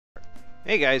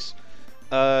Hey guys,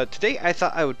 today I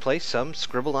thought I would play some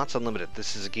Scribblenauts Unlimited.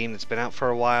 This is a game that's been out for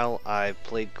a while. I've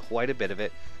played quite a bit of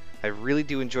it. I really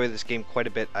do enjoy this game quite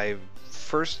a bit. I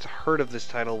first heard of this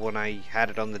title when I had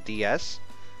it on the DS.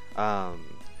 I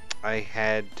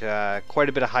had quite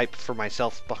a bit of hype for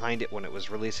myself behind it when it was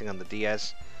releasing on the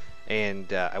DS,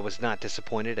 and I was not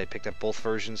disappointed. I picked up both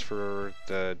versions for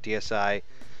the DSi,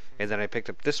 and then I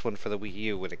picked up this one for the Wii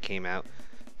U when it came out.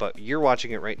 But you're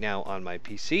watching it right now on my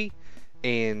PC.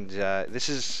 And this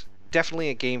is definitely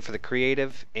a game for the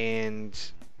creative and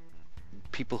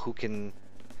people who can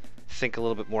think a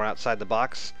little bit more outside the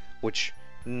box, which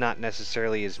not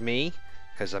necessarily is me,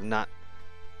 because I'm not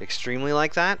extremely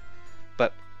like that.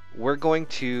 But we're going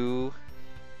to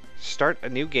start a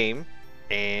new game,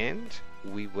 and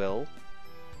we will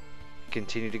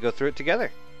continue to go through it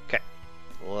together. Okay,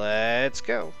 let's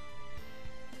go.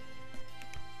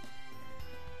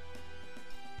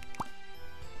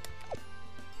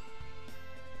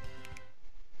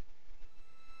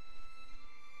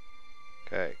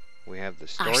 Okay, we have the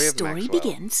story of Maxwell. Our story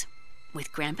begins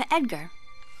with Grandpa Edgar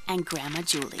and Grandma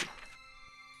Julie.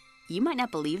 You might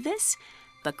not believe this,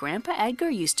 but Grandpa Edgar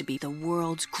used to be the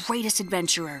world's greatest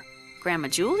adventurer. Grandma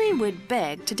Julie would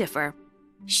beg to differ.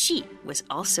 She was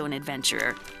also an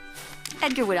adventurer.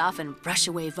 Edgar would often brush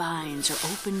away vines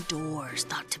or open doors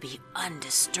thought to be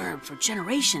undisturbed for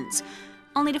generations,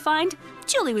 only to find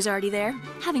Julie was already there,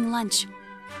 having lunch.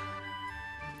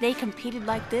 They competed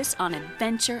like this on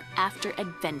adventure after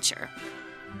adventure.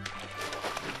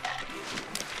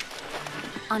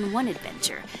 On one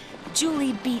adventure,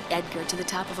 Julie beat Edgar to the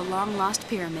top of a long-lost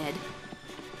pyramid.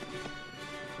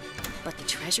 But the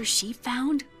treasure she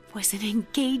found was an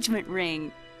engagement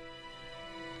ring.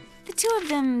 The two of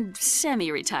them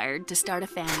semi-retired to start a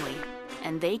family,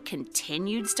 and they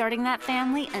continued starting that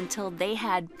family until they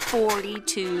had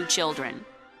 42 children.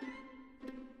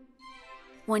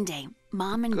 One day,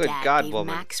 Mom and Dad gave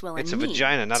Maxwell and me a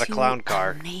vagina, not a clown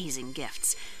car. Amazing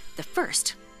gifts. The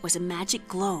first was a magic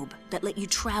globe that let you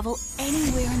travel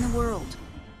anywhere in the world.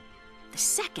 The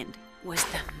second was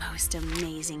the most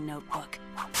amazing notebook.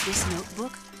 This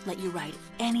notebook let you write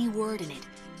any word in it,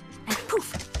 and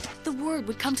poof, the word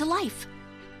would come to life.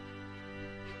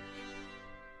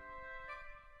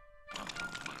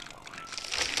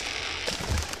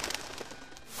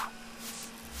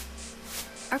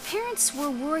 Our parents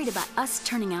were worried about us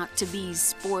turning out to be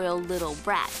spoiled little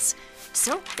brats,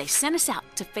 so they sent us out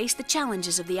to face the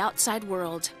challenges of the outside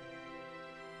world.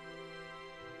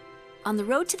 On the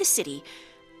road to the city,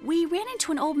 we ran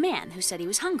into an old man who said he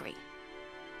was hungry.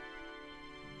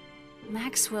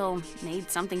 Maxwell made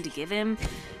something to give him,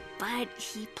 but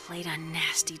he played a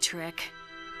nasty trick.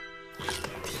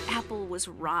 The apple was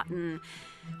rotten.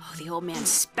 Oh, the old man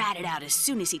spat it out as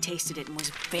soon as he tasted it and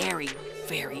was very,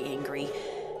 very angry.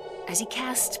 As he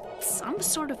cast some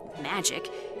sort of magic,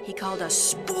 he called us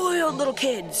spoiled little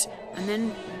kids and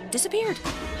then disappeared.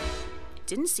 It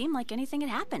didn't seem like anything had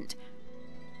happened.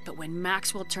 But when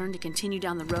Maxwell turned to continue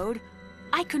down the road,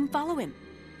 I couldn't follow him.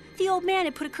 The old man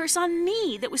had put a curse on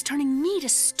me that was turning me to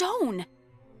stone.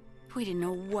 We didn't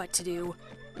know what to do.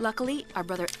 Luckily, our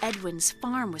brother Edwin's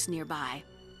farm was nearby.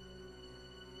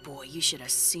 Boy, you should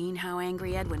have seen how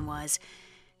angry Edwin was.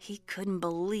 He couldn't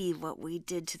believe what we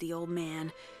did to the old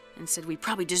man and said we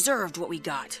probably deserved what we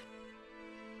got.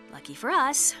 Lucky for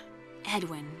us,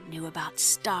 Edwin knew about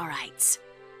starites.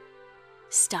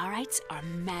 Starites are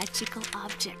magical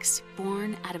objects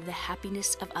born out of the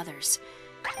happiness of others.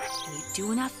 When you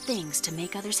do enough things to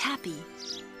make others happy,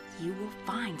 you will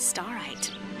find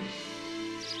starite.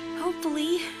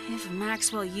 Hopefully, if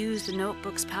Maxwell used the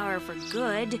notebook's power for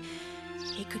good,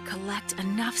 he could collect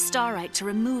enough starite to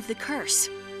remove the curse.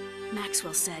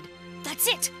 Maxwell said, "That's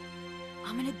it!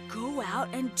 I'm gonna go out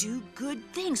and do good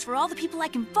things for all the people I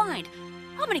can find.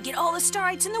 I'm gonna get all the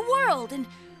starites in the world, and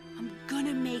I'm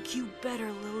gonna make you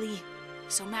better, Lily."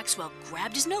 So Maxwell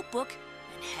grabbed his notebook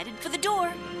and headed for the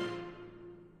door.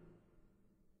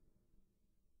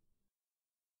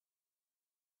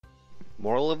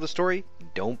 Moral of the story,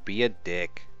 don't be a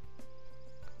dick.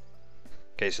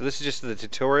 Okay, so this is just the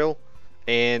tutorial,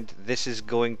 and this is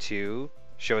going to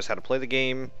show us how to play the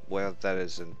game. Well,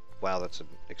 that's an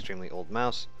extremely old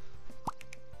mouse.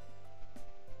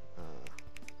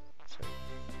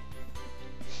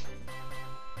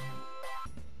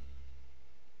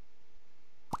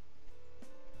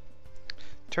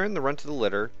 Turn the run to the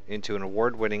litter into an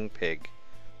award-winning pig.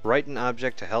 Write an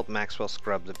object to help Maxwell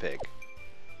scrub the pig.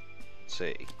 Let's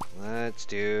see. Let's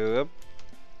do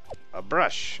a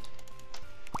brush.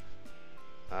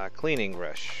 A cleaning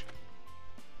brush.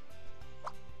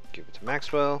 Give it to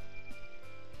Maxwell.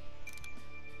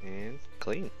 And And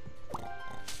clean.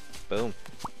 Boom.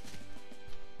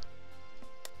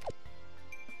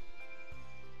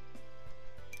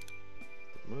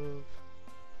 Move.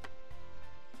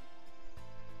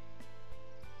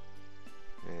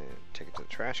 And take it to the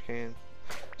trash can.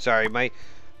 Sorry, my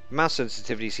mouse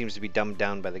sensitivity seems to be dumbed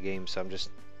down by the game, so I'm just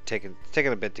taking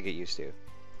a bit to get used to.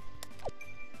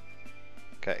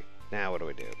 Okay, now what do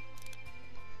we do?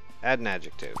 Add an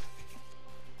adjective.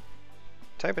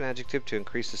 Type an adjective to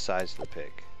increase the size of the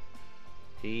pig.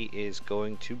 He is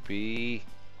going to be...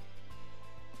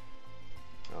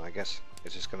 Oh, I guess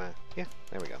it's just gonna... Yeah,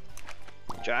 there we go.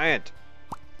 Giant!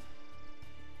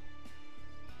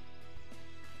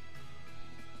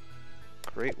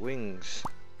 Great wings.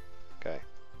 Okay.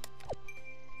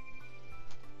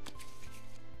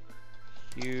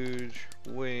 Huge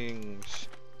wings.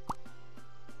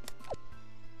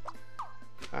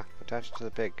 Ah, attached to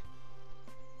the pig.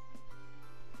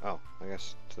 Oh, I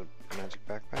guess to the magic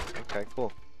backpack. Okay,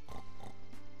 cool.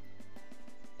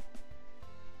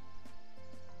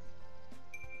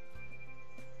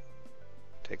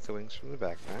 Take the wings from the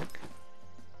backpack.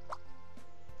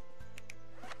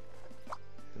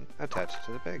 And attach it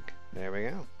to the pig. There we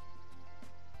go.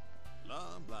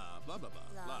 Blah blah blah blah blah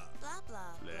blah blah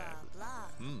blah blah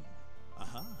blah.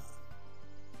 Aha.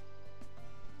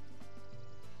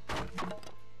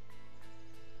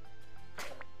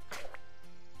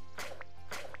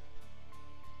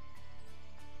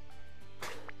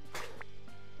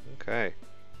 Okay.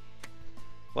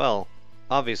 Well,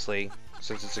 obviously,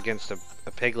 since it's against a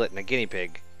piglet and a guinea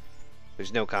pig,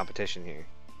 there's no competition here.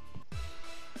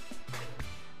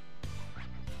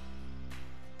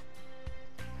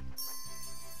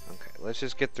 Okay, let's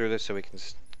just get through this so we can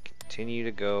continue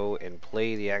to go and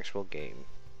play the actual game.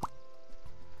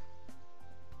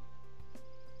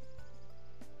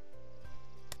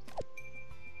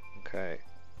 Okay.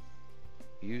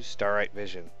 Use Starlight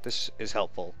Vision. This is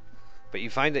helpful. But you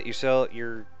find that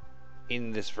you're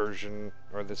in this version,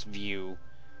 or this view,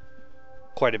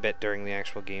 quite a bit during the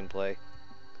actual gameplay.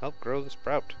 Help grow the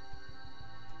sprout.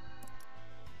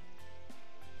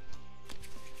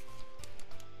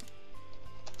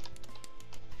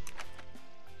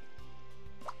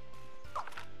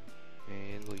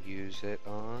 And we'll use it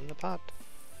on the pot.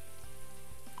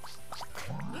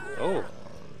 Oh!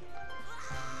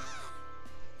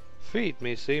 Feed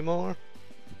me, Seymour!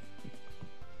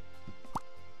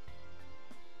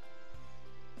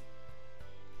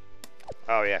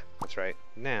 Oh yeah, that's right.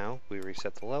 Now, we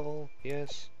reset the level.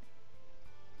 Yes.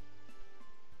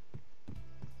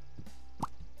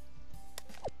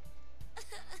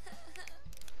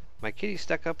 My kitty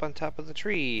stuck up on top of the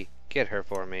tree. Get her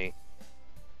for me.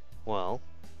 Well,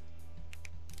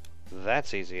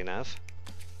 that's easy enough.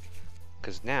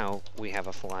 Because now, we have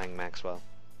a flying Maxwell.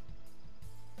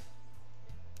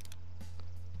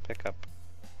 Pick up.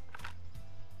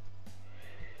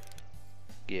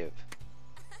 Give.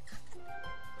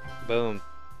 Boom.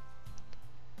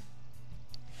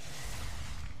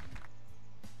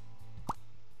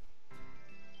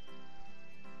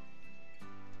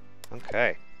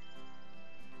 Okay.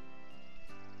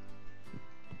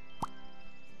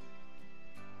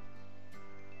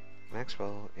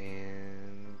 Maxwell,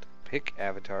 and pick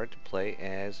avatar to play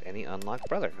as any unlocked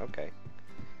brother. Okay.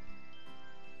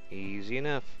 Easy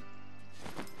enough.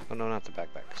 Oh no, not the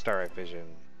backpack. Starlight Vision.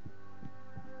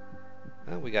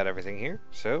 Well, we got everything here,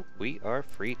 so we are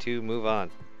free to move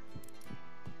on.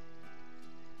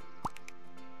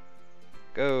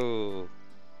 Go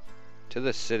to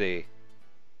the city.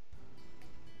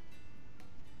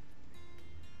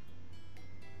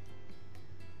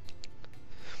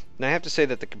 Now I have to say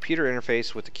that the computer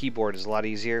interface with the keyboard is a lot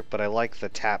easier, but I like the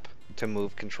tap to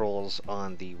move controls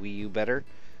on the Wii U better.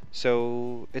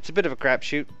 So it's a bit of a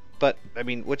crapshoot, but I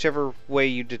mean, whichever way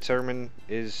you determine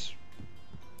is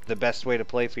the best way to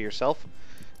play for yourself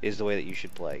is the way that you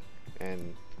should play.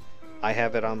 And I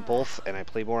have it on both, and I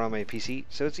play more on my PC,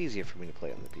 so it's easier for me to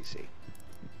play on the PC.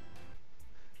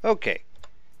 Okay.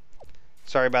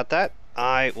 Sorry about that.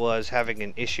 I was having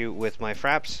an issue with my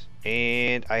fraps,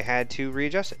 and I had to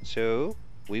readjust it. So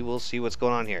we will see what's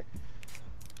going on here.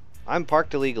 I'm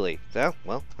parked illegally. So,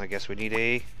 well, I guess we need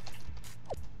a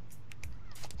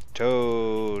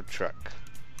tow truck.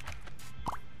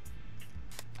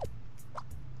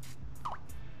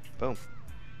 Boom.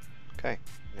 Okay.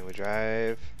 Now we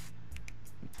drive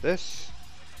this.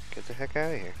 Get the heck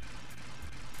out of here.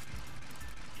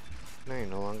 Now you're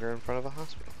no longer in front of a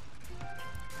hospital.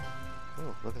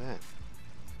 Oh, look at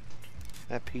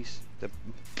that.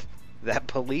 That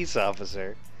police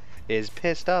officer is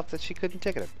pissed off that she couldn't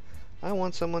ticket him. I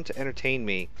want someone to entertain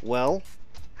me. Well,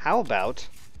 how about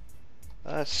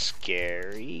A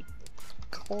scary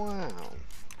clown.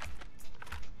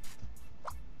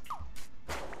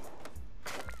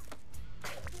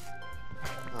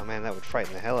 Oh man, that would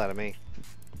frighten the hell out of me.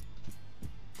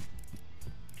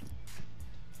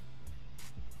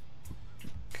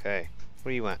 Okay, what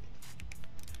do you want?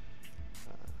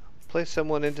 Place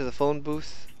someone into the phone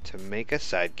booth to make a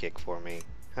sidekick for me.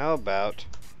 How about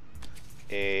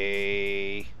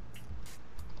a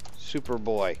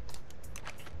Superboy?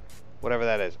 Whatever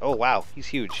that is. Oh wow, he's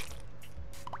huge.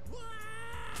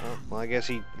 Oh, well I guess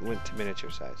he went to miniature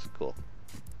size. Cool.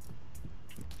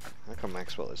 How come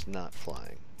Maxwell is not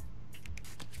flying?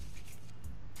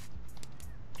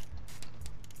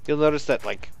 You'll notice that,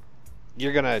 like,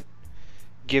 you're gonna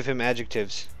give him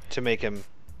adjectives to make him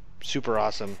super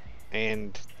awesome,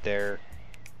 and they're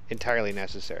entirely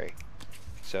necessary.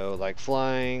 So, like,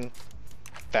 flying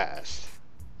fast.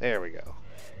 There we go.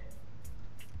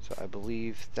 So I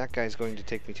believe that guy's going to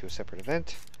take me to a separate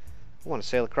event. I want to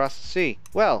sail across the sea.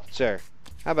 Well, sir,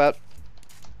 how about...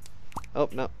 Oh,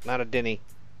 no, not a dinny.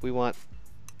 We want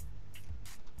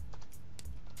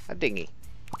a dinghy.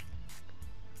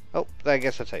 Oh, I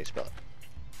guess that's how you spell it.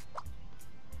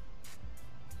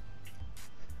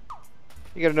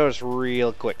 You gotta notice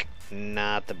real quick,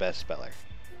 not the best speller.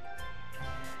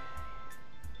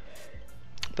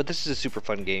 But this is a super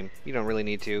fun game. You don't really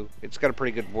need to. It's got a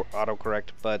pretty good autocorrect,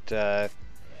 but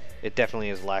it definitely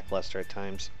is lackluster at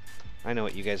times. I know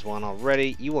what you guys want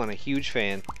already. You want a huge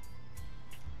fan.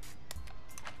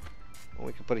 Well,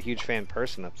 we could put a huge fan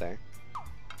person up there.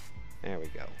 There we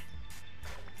go.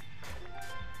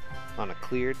 On a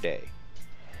clear day.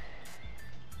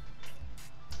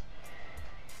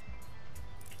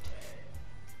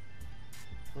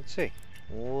 Let's see.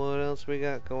 What else we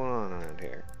got going on around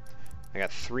here? I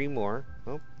got 3 more.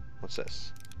 Oh, what's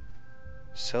this?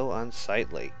 So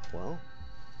unsightly. Well,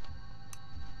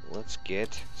 let's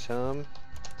get some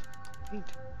paint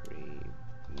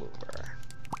remover.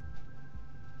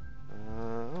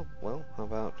 Oh, well, how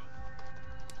about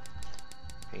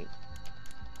paint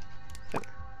thinner?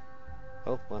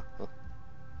 Oh, well, oh.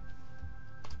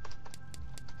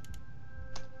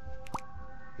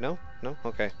 No? No?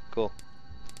 Okay, cool.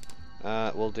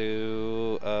 We'll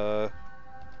do,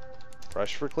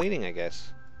 brush for cleaning, I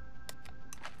guess.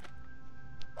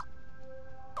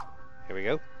 Here we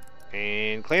go.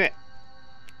 And clean it.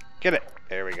 Get it.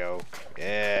 There we go.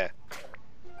 Yeah.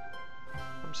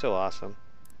 I'm so awesome.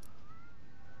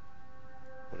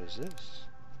 What is this?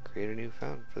 Create a new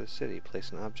fountain for the city.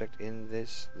 Place an object in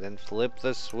this, then flip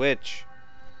the switch.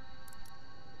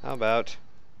 How about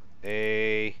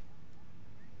a...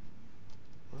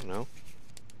 I don't know.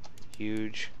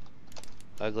 Huge,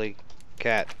 ugly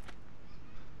cat.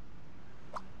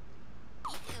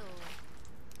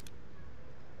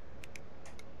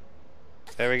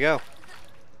 There we go.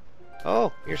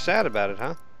 Oh, you're sad about it,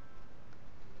 huh?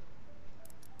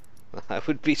 I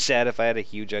would be sad if I had a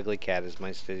huge ugly cat as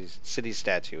my city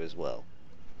statue as well.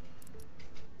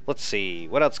 Let's see,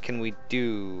 what else can we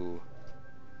do?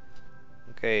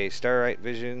 Okay, Starlight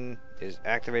Vision is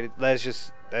activated. Let's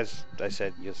just, as I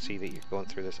said, you'll see that you're going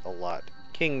through this a lot.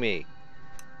 King me.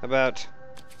 How about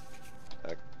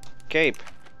a cape?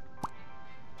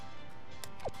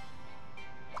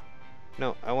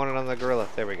 No, I want it on the gorilla.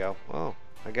 There we go. Oh,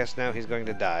 I guess now he's going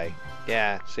to die.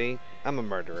 Yeah, see? I'm a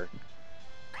murderer.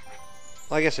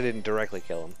 Well, I guess I didn't directly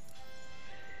kill him.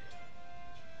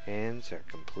 Hands are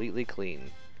completely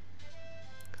clean.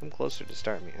 Come closer to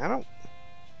start me. I don't...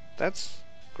 That's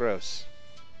gross.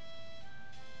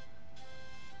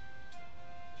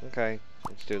 Okay,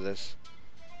 let's do this.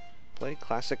 Play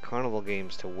classic carnival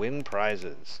games to win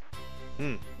prizes.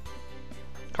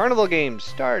 Carnival games,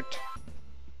 start!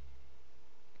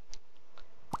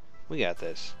 We got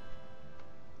this.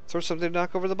 Throw something to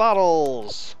knock over the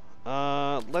bottles.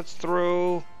 Let's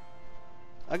throw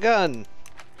a gun.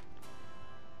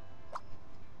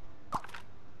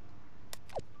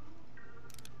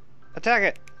 Attack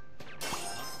it.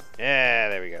 Yeah,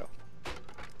 there we go.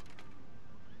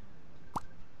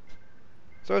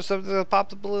 Throw something to pop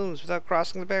the balloons without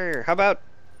crossing the barrier. How about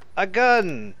a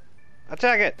gun?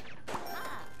 Attack it.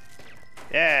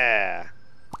 Yeah.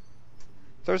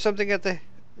 Throw something at the...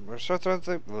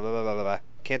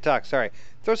 Can't talk, sorry.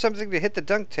 Throw something to hit the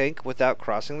dunk tank without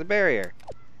crossing the barrier.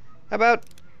 How about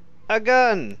a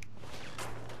gun?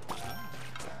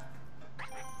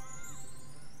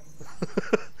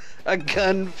 A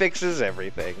gun fixes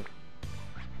everything.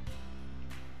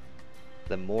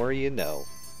 The more you know.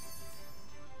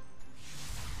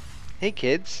 Hey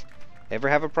kids, ever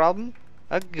have a problem?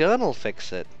 A gun'll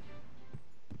fix it.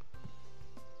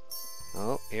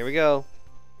 Oh, here we go.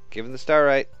 Giving the star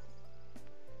right.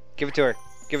 Give it to her.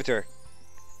 Give it to her.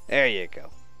 There you go.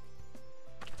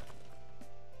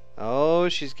 Oh,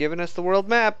 she's giving us the world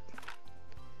map.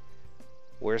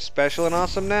 We're special and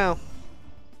awesome now.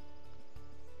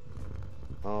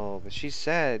 Oh, but she's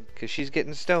sad because she's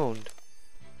getting stoned.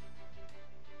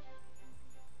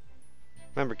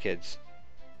 Remember, kids,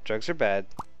 drugs are bad,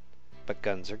 but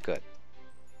guns are good.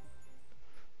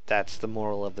 That's the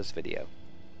moral of this video.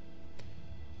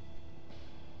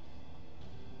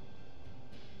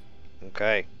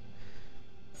 Okay.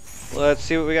 Let's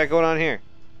see what we got going on here.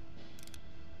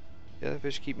 The other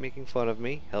fish keep making fun of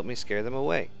me. Help me scare them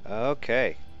away.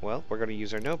 Okay. Well, we're going to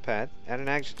use our notepad, add an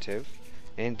adjective,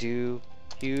 and do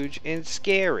huge and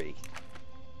scary.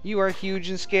 You are huge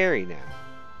and scary now.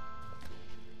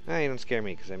 Ah, you don't scare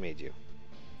me because I made you.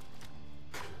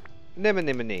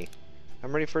 Niminy.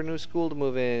 I'm ready for a new school to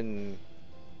move in.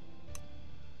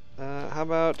 How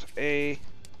about a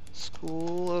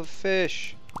school of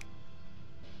fish?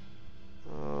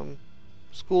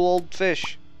 School old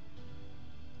fish.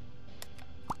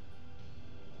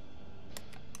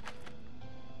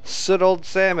 Soot old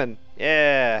salmon.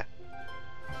 Yeah.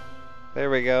 There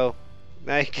we go.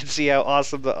 Now you can see how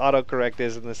awesome the autocorrect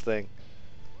is in this thing.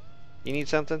 You need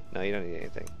something? No, you don't need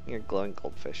anything. You're a glowing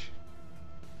goldfish.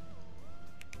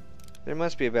 There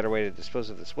must be a better way to dispose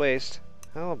of this waste.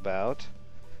 How about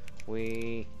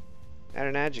we add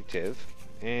an adjective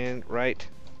and write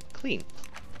clean?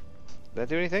 Did that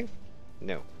do anything?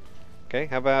 No. Okay,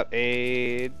 how about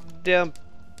a dumpster?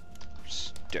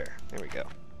 There we go.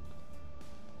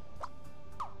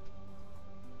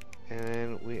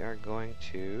 And we are going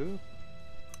to...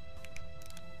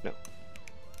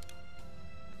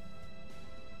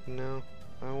 No,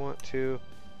 I want to...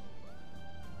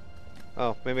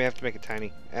 Oh, maybe I have to make it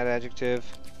tiny. Add adjective.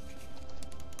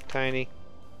 Tiny.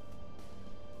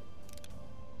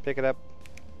 Pick it up.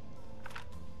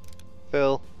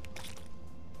 Fill.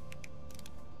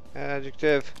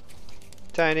 Adjective.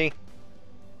 Tiny.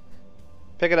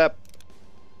 Pick it up.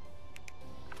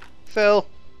 Fill.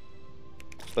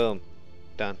 Boom.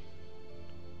 Done.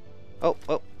 Oh,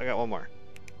 I got one more.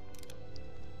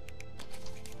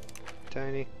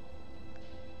 Tiny.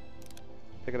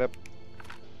 Pick it up.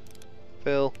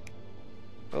 Fill.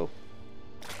 Oh.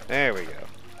 There we go.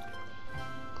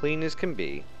 Clean as can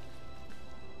be.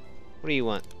 What do you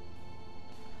want?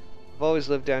 I've always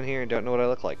lived down here and don't know what I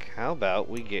look like. How about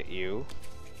we get you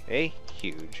a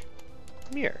huge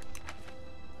mirror?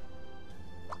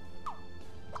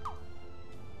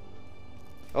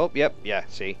 Oh, yep, yeah,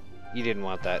 see? You didn't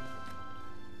want that.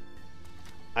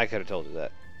 I could have told you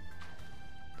that.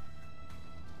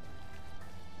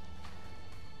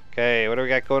 Okay, what do we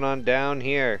got going on down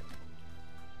here?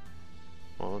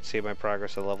 Well, let's see my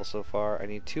progress of the level so far. I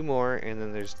need 2 more, and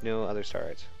then there's no other star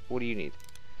rights. What do you need?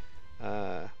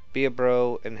 Be a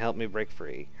bro and help me break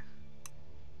free.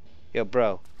 Yo,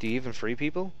 bro, do you even free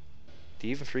people? Do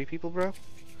you even free people, bro?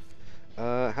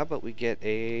 How about we get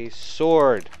a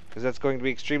sword? Because that's going to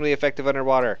be extremely effective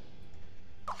underwater.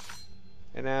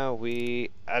 And now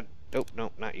we... oh,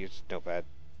 no, not use notepad.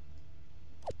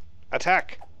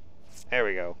 Attack! There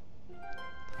we go.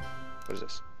 What is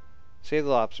this? Save the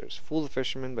lobsters. Fool the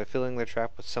fishermen by filling their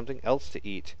trap with something else to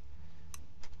eat.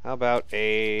 How about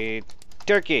a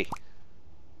turkey?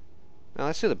 No,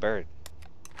 let's do the bird.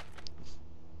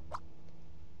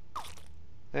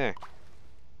 There.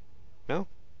 No?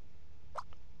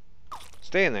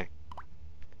 Stay in there.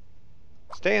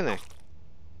 Stay in there.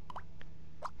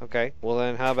 Okay, well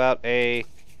then how about a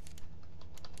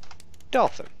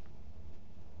dolphin?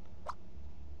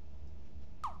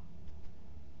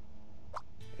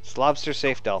 It's lobster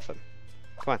safe dolphin.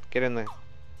 Come on, get in there.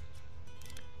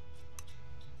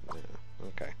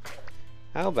 Okay.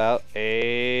 How about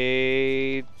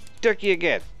a turkey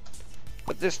again?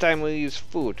 But this time we'll use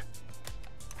food.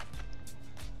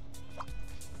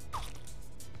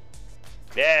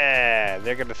 Yeah,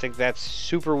 they're gonna think that's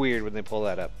super weird when they pull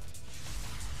that up.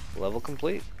 Level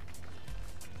complete.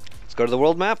 Let's go to the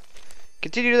world map.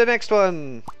 Continue to the next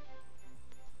one.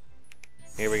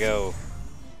 Here we go.